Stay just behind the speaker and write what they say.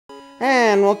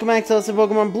And welcome back to Let's Play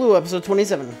Pokemon Blue, episode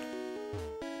 27.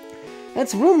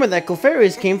 It's rumored that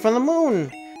Clefairies came from the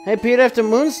moon. They appeared after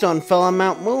Moonstone fell on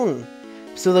Mount Moon.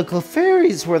 So the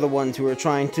Clefairies were the ones who were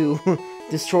trying to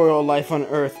destroy all life on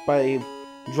Earth by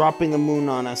dropping the moon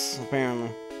on us,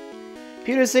 apparently.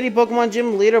 Pewter City Pokemon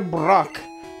Gym leader Brock,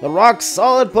 the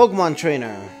rock-solid Pokemon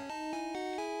trainer.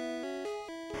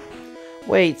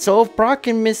 Wait, so if Brock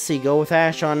and Misty go with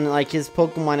Ash on, like, his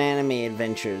Pokemon anime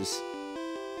adventures,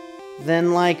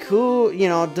 then, like, who, you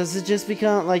know, does it just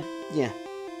become, like, yeah.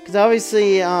 Because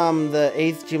obviously, the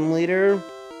 8th gym leader,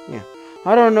 yeah.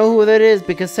 I don't know who that is,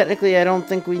 because technically I don't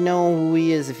think we know who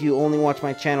he is if you only watch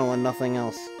my channel and nothing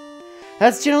else.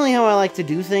 That's generally how I like to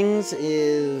do things,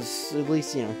 is, at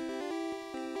least, you know.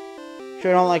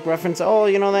 Sure, I don't, like, reference, oh,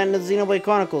 you know that in the Xenoblade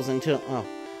Chronicles until, oh.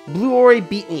 Blue Ori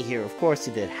beat me here, of course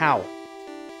he did. How?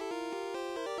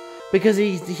 Because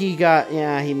he got,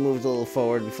 yeah, he moved a little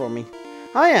forward before me.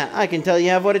 Oh yeah, I can tell you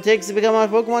have what it takes to become a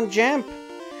Pokemon champ.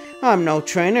 I'm no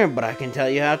trainer, but I can tell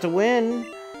you how to win.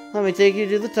 Let me take you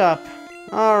to the top.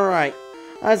 Alright,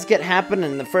 let's get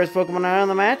happening. The first Pokemon out on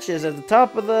the match is at the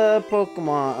top of the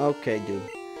Pokemon. Okay, dude.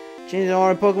 Changing the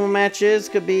order Pokemon matches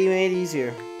could be made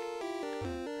easier.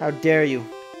 How dare you.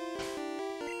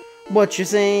 What, you're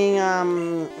saying,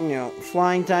 you know,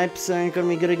 flying types aren't gonna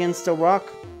be good against a rock?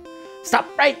 Stop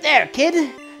right there,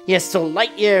 kid! You're still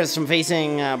light years from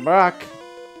facing, Brock.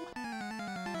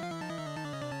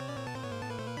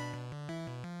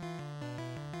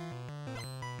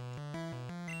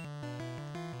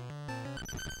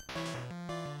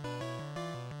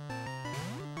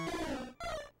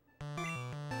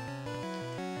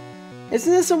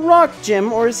 Isn't this a rock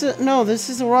gym, or is it? No, this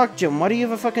is a rock gym. Why do you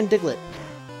have a fucking Diglett?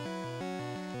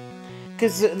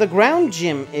 Because the ground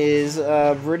gym is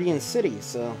Viridian City,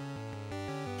 so.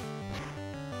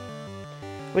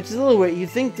 Which is a little weird. You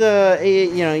think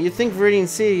you think Viridian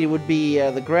City would be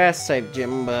the grass type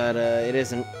gym, but it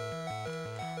isn't.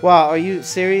 Wow, are you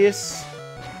serious?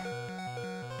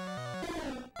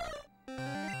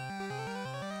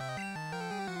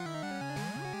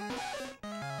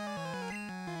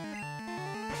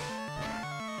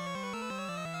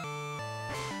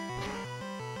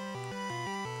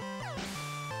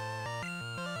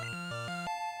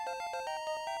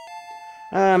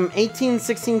 Um, 18,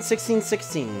 16, 16,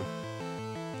 16.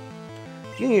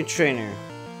 Junior trainer.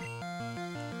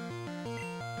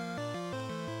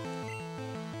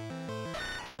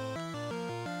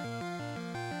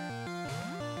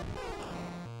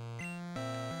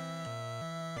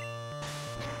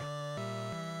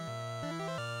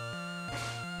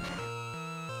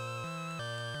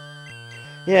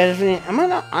 Yeah,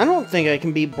 I don't think I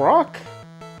can beat Brock.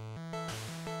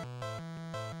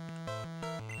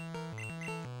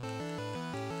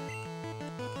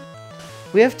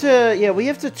 We have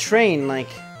to train, like,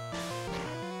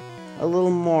 a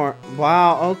little more.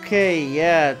 Wow, okay,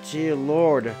 yeah, gee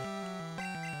lord.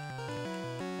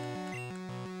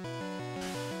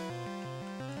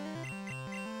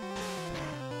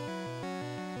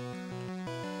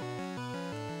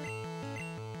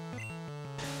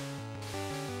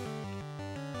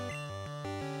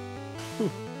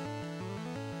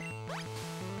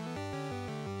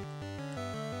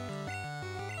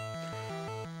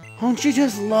 Don't you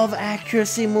just love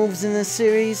accuracy moves in this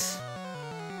series?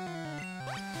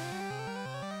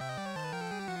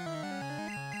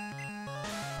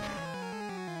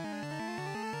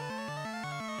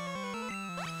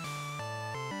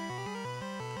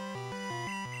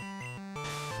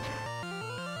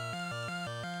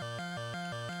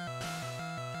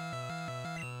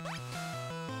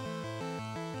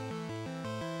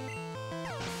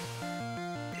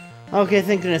 Okay,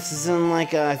 thank goodness. This is in,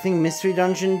 like, I think Mystery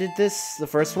Dungeon did this, the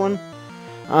first one.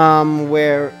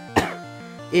 Where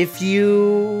if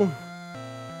you...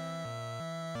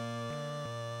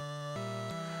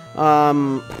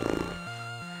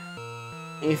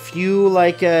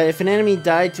 if an enemy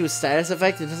died to a status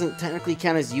effect, it doesn't technically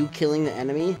count as you killing the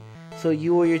enemy. So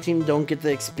you or your team don't get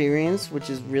the experience, which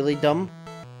is really dumb.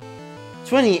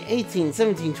 20, 18,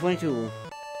 17, 22.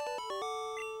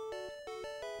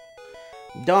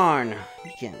 Darn,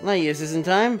 you can't let use this in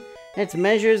time. It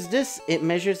measures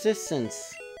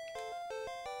distance.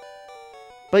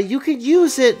 But you could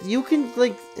use it, you can,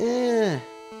 like,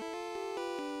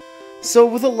 So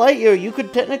with a light year, you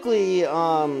could technically,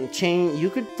 you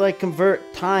could, like,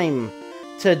 convert time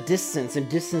to distance and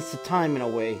distance to time in a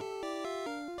way.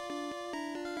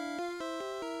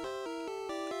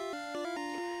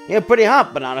 Yeah, pretty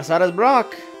hot, but not as hot as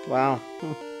Brock. Wow.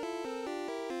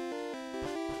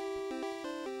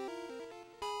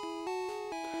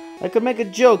 I could make a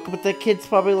joke, but that kid's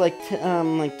probably like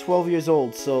 12 years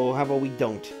old, so how about we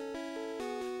don't?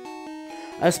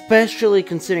 Especially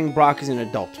considering Brock is an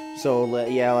adult. So,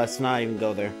 yeah, let's not even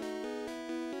go there.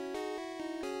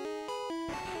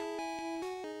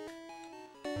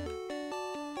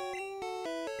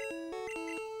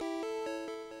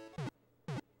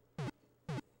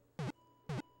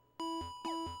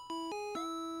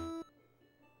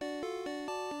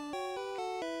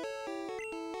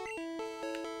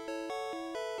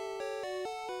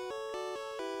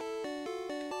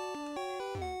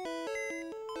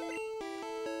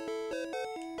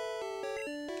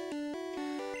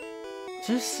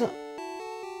 Just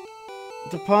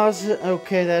deposit.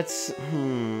 Okay, that's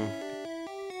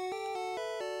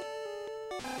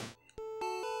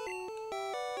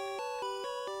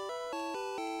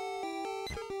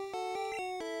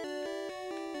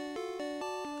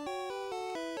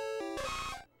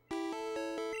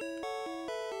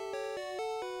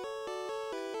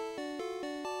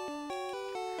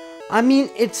I mean,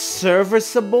 it's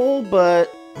serviceable,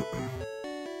 but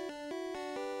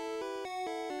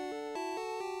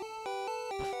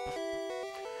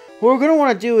what we're gonna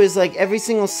want to do is, like, every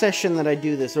single session that I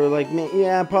do this, or, like,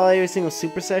 yeah, probably every single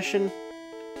super session.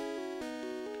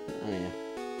 Oh, yeah.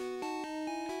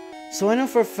 So I know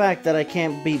for a fact that I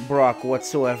can't beat Brock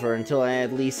whatsoever until I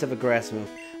at least have a grass move.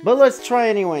 But let's try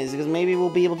anyways, because maybe we'll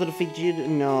be able to defeat you.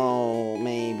 No,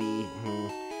 maybe.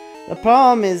 The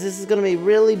problem is, this is gonna be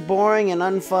really boring and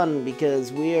unfun,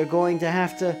 because we are going to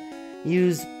have to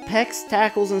use pecks,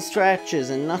 tackles, and scratches,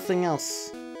 and nothing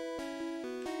else.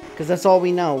 Because that's all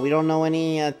we know. We don't know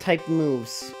any type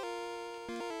moves.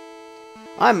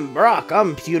 I'm Brock.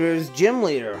 I'm Pewter's gym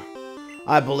leader.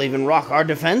 I believe in rock hard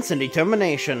defense and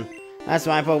determination. That's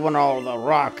my Pokemon are the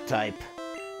rock type.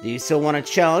 Do you still want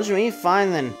to challenge me?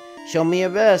 Fine then. Show me your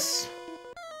best.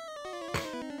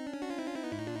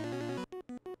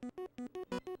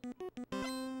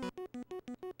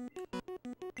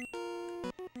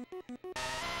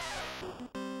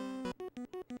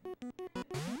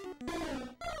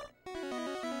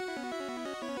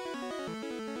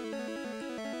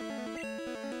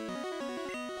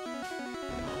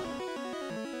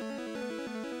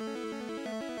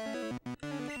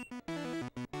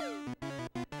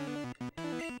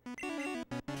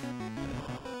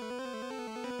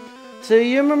 So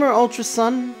you remember Ultra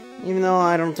Sun? Even though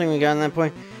I don't think we got to that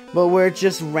point. But where it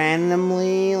just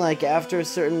randomly, like after a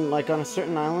certain, like on a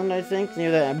certain island, I think,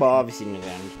 near that, well, obviously near the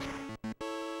end.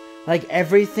 Like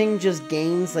everything just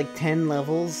gains like 10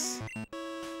 levels.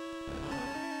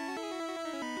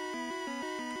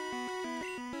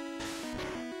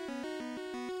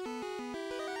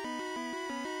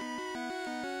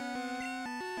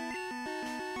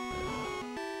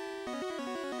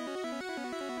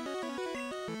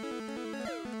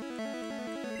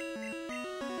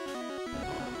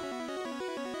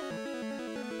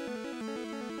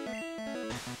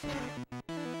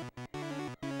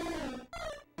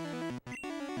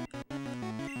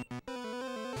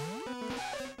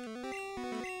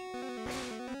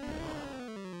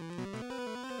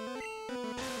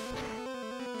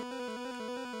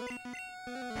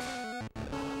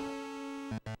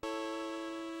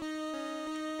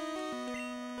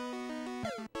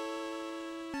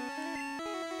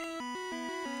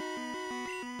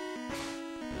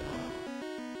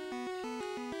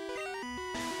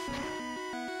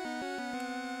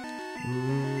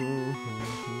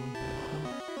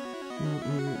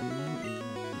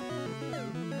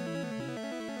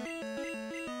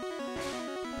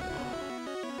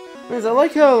 I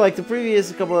like how, like, the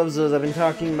previous couple episodes I've been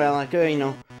talking about, like, you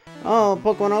know, oh,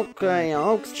 Pokemon Oak, you know,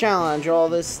 Oak's Challenge, all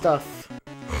this stuff.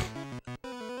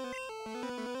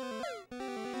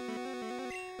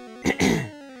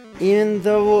 Even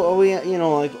though we, you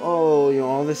know, like, oh, you know,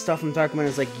 all this stuff I'm talking about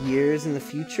is, like, years in the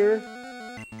future.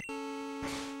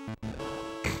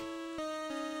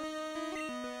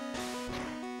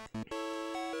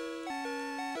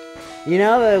 You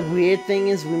know, the weird thing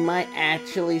is we might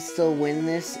actually still win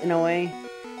this in a way.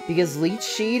 Because Leech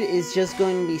Seed is just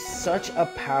going to be such a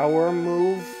power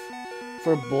move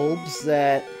for Bulbs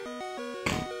that...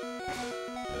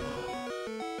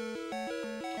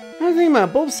 I'm thinking about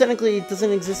it, Bulbs technically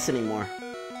doesn't exist anymore.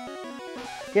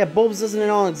 Yeah, Bulbs doesn't at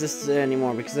all exist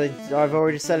anymore because I've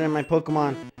already set it in my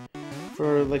Pokemon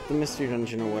for, like, the Mystery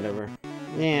Dungeon or whatever.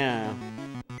 Yeah.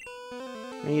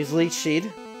 I use Leech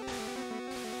Seed.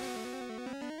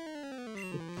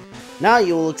 Now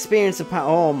you will experience the power.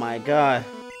 Oh my god.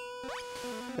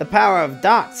 The power of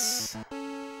dots.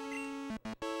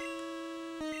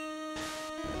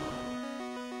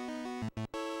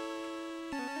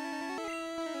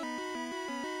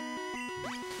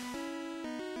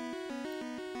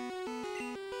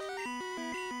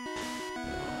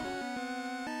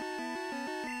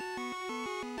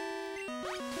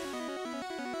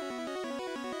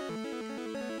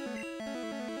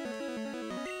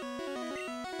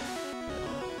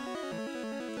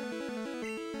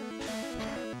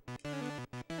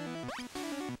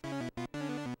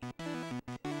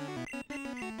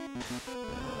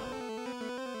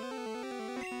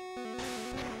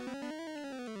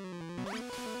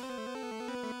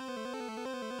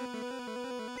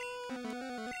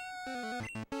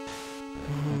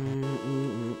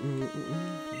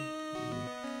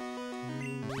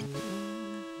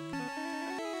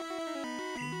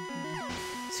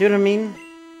 See what I mean?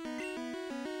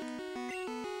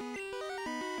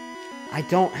 I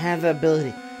don't have the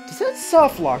ability. Does that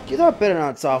soft lock you? That better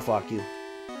not soft lock you.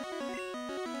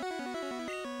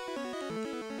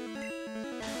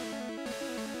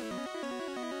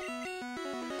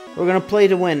 We're gonna play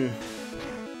to win.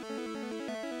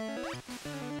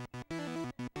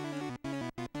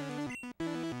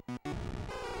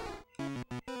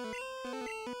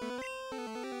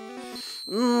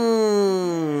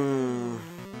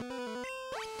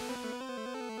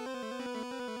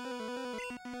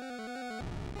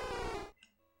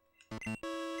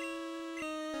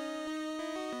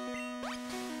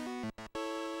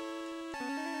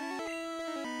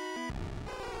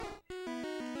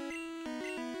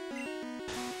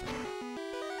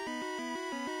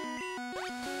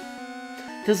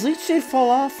 Does Leech Shade fall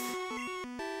off?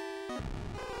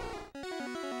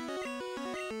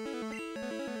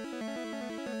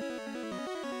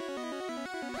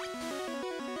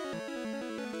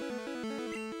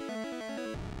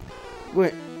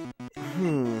 Wait.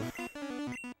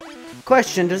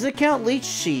 Question, does it count Leech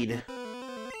Seed?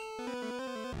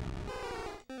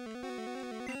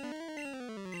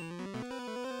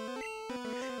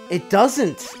 It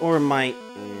doesn't, or it might.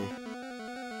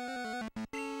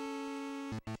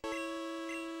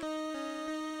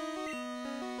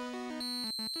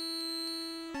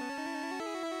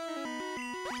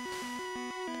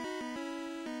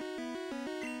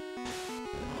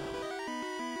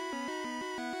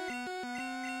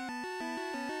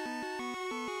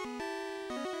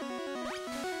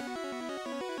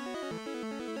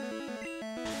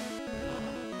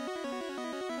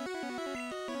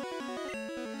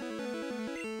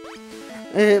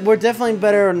 We're definitely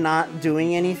better not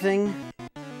doing anything.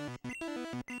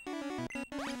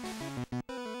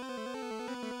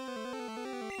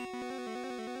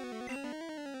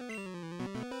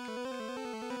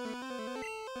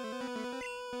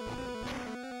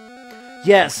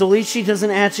 Yeah, so Leech Seed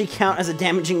doesn't actually count as a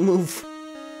damaging move.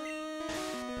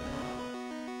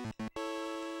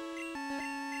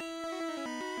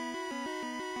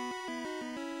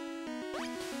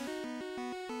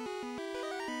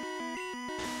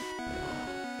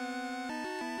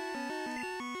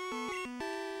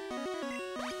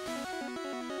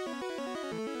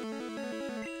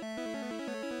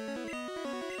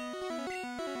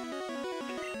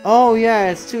 Oh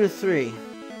yeah, it's 2 to 3.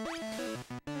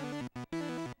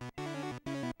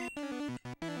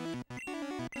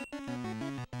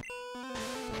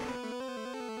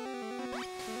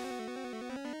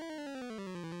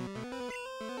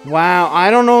 Wow,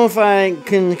 I don't know if I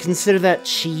can consider that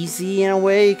cheesy in a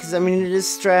way, because I mean, it is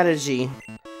strategy.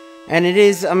 And it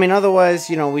is, I mean, otherwise,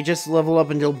 you know, we just level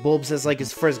up until Bulbs has like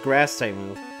his first grass type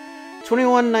move.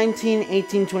 21, 19,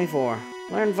 18, 24.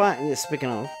 Learn Vine, yeah, speaking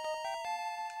of.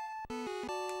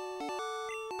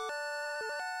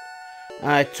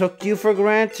 I took you for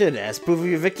granted. As proof of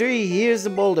your victory, here's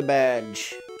the Boulder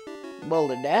Badge.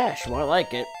 Boulder Dash, more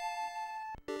like it.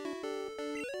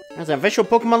 That's an official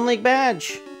Pokemon League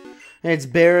badge. Its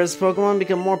bearer's Pokemon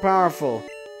become more powerful.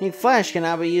 Ink Flash can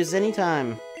now be used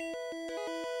anytime.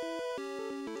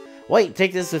 Wait,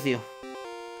 take this with you.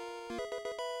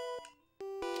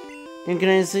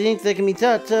 Incarnated ink that can be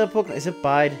taught to Pokemon. Is it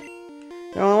Bide?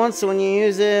 There only once, so when you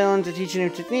use it on to teach a new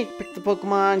technique, pick the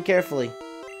Pokemon carefully.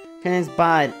 It's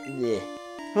Bide. It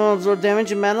will absorb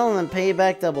damage and metal and then pay you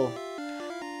back double.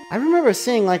 I remember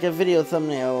seeing like a video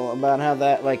thumbnail about how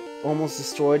that like almost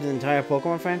destroyed the entire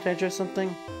Pokemon franchise or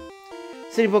something.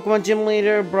 City Pokemon Gym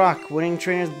Leader Brock, winning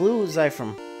trainers Blue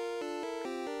Zyphreium.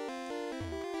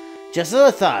 Just as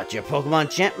I thought, your Pokemon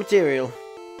champ material.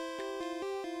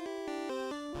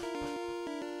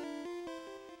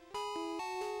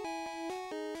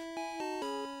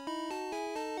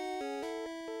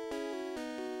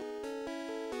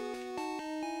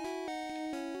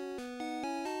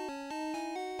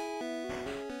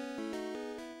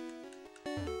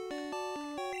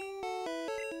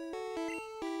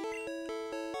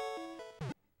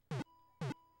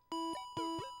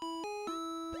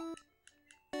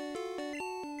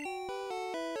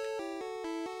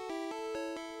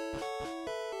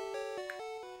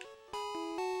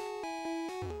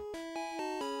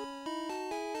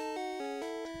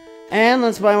 And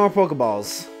let's buy more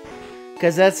Pokeballs.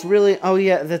 Because that's really... Oh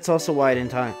yeah, that's also why I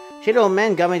didn't time. Shit, old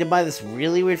man got me to buy this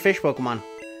really weird fish Pokemon.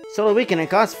 Solo weekend, it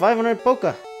costs 500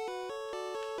 Poké.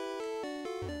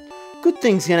 Good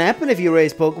things can happen if you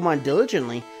raise Pokemon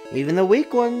diligently, even the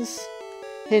weak ones.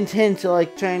 Hint, hint,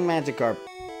 like train Magikarp.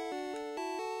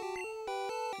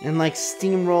 And like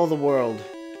steamroll the world.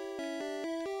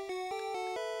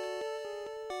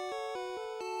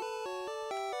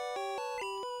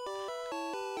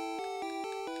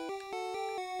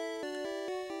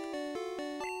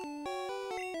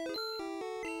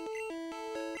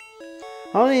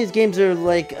 All these games are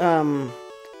like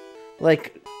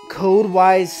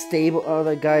code-wise stable. Oh,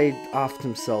 that guy offed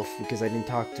himself because I didn't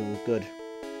talk to him. Good.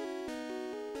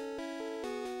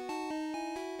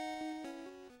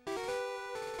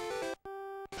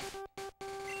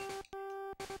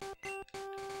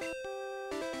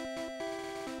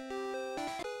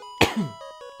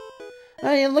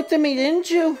 Oh, you looked at me, didn't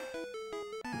you?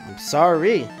 I'm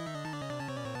sorry.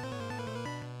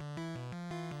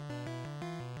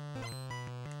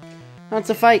 That's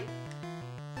a fight.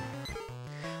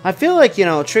 I feel like, you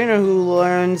know, a trainer who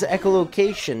learns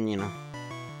echolocation, you know,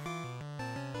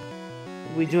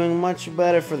 will be doing much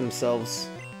better for themselves.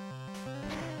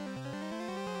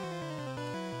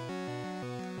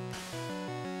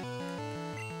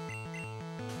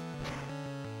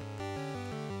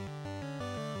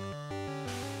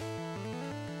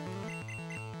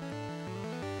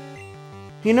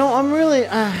 You know, I'm really,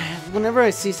 whenever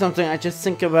I see something, I just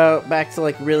think about back to,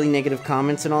 like, really negative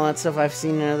comments and all that stuff I've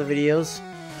seen in other videos.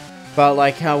 About,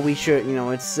 like, how we should, you know,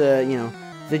 it's, you know,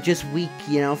 they're just weak,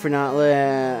 you know, for not,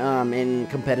 in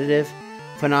competitive,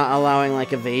 for not allowing,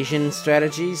 like, evasion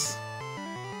strategies.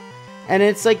 And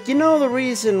it's like, you know, the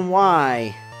reason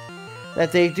why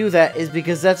that they do that is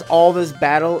because that's all this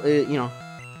battle, you know.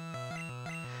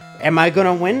 Am I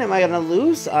gonna win? Am I gonna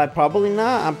lose? Probably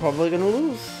not. I'm probably gonna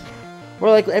lose. Or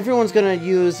like everyone's gonna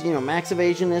use, you know, max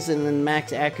evasion this and then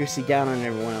max accuracy down on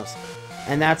everyone else,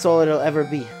 and that's all it'll ever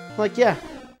be. Like, yeah,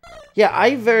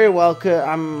 I very well could.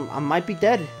 I might be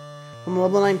dead from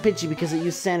level 9 Pidgey because it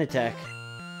used Sand Attack.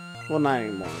 Well, not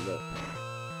anymore, but.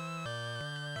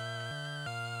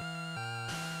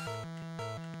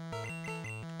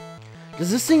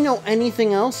 Does this thing know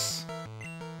anything else?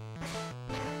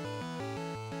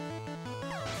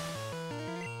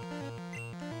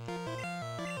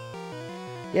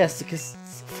 Yes, because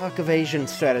fuck evasion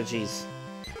strategies.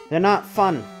 They're not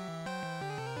fun.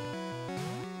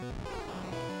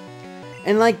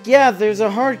 And like, yeah, there's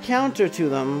a hard counter to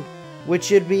them, which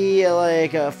should be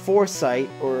like a foresight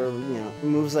or, you know,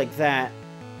 moves like that.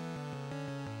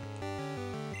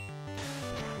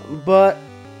 But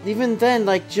even then,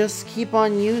 like, just keep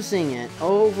on using it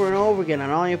over and over again on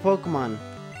all your Pokemon.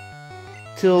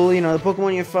 Till, you know, the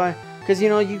Pokemon you're fighting. Because, you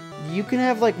know, you can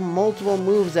have, like, multiple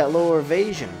moves that lower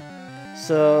evasion.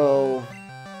 So.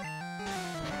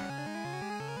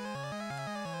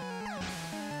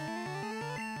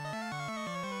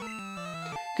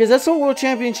 Because that's what World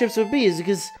Championships would be, is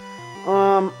because,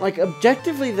 like,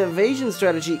 objectively, the evasion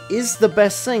strategy is the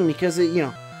best thing, because, it, you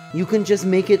know, you can just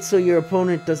make it so your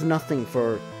opponent does nothing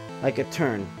for, like, a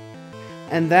turn.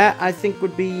 And that, I think,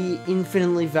 would be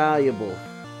infinitely valuable.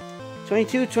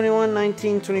 22, 21,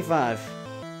 19, 25.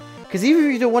 Because even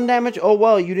if you do 1 damage, oh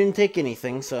well, you didn't take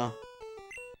anything, so.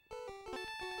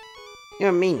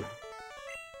 You're mean.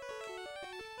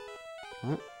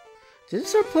 What? Did it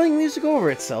start playing music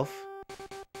over itself?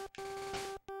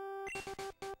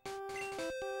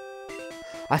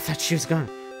 I thought she was gone.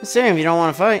 Sam, you don't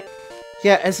want to fight?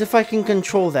 Yeah, as if I can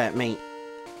control that, mate.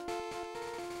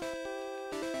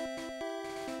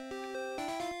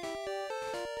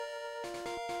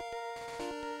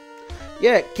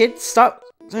 Yeah, kid, stop.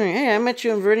 Hey, I met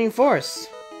you in Verdant Forest.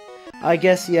 I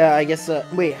guess, yeah,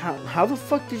 wait, how the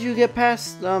fuck did you get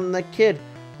past, that kid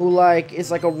who, like,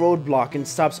 is like a roadblock and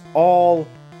stops all,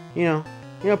 you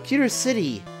know, Pewter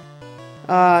City,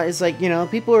 is like, you know,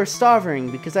 people are starving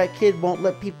because that kid won't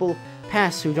let people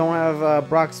pass who don't have,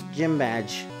 Brock's gym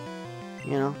badge,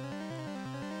 you know?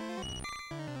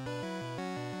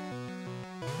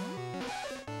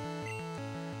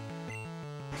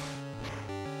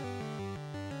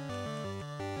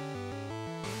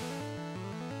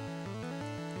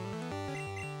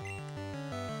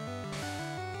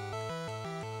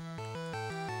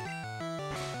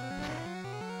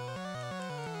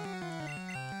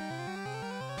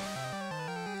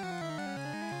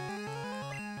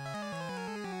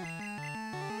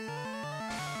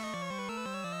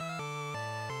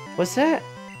 What's that?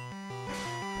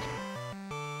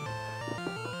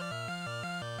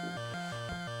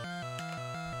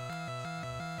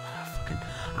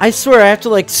 I swear I have to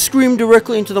like scream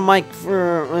directly into the mic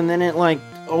and then it like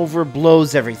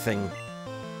overblows everything.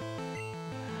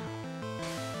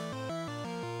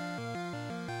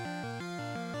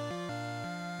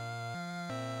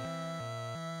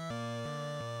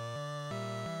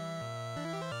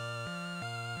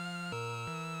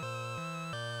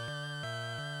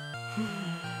 I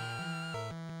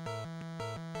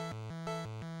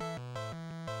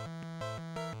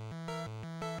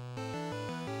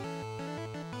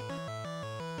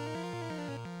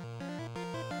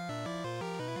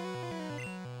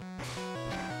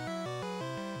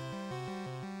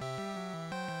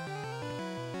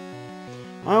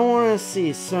want to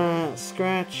see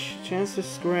scratch, chance to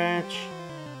scratch,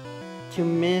 to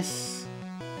miss,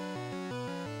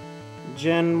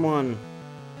 Gen 1.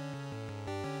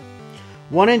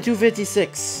 1 in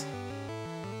 256.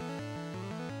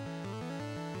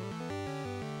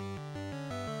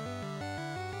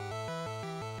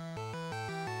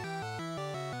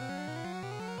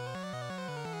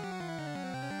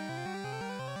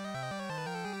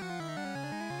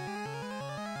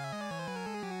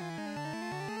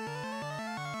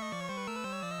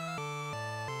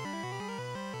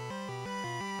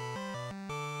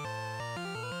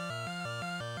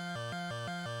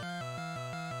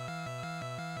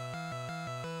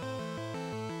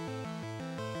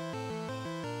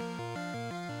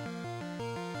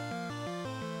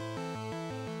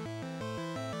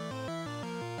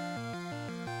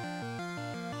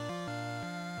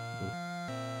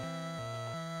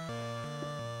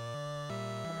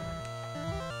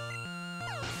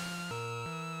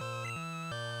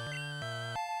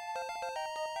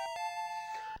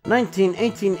 Nineteen,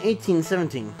 18, 18,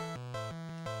 17.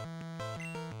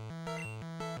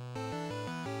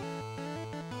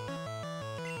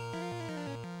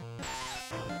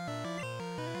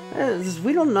 Does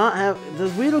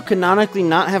Weedle canonically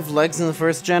not have legs in the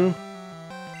first gen?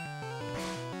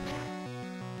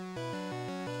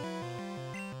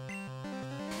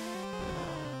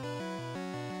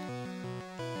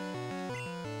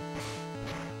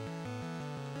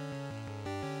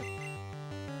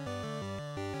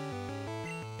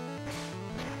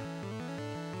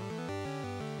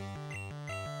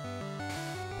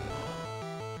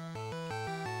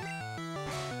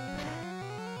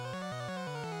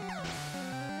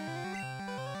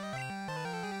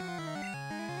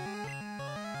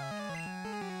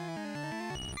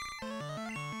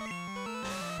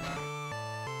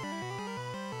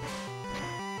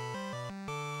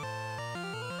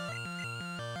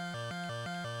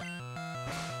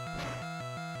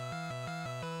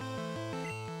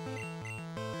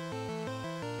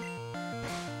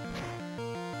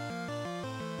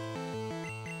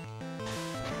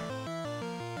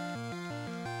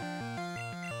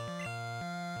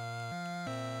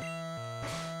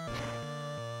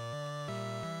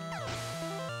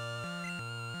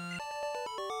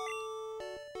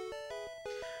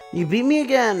 You beat me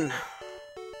again!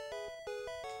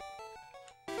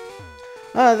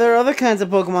 There are other kinds of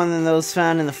Pokemon than those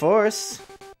found in the forest.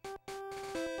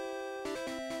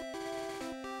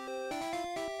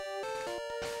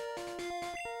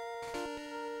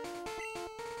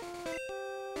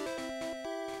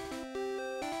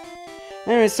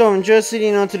 Anyway, so I'm just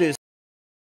leading on to do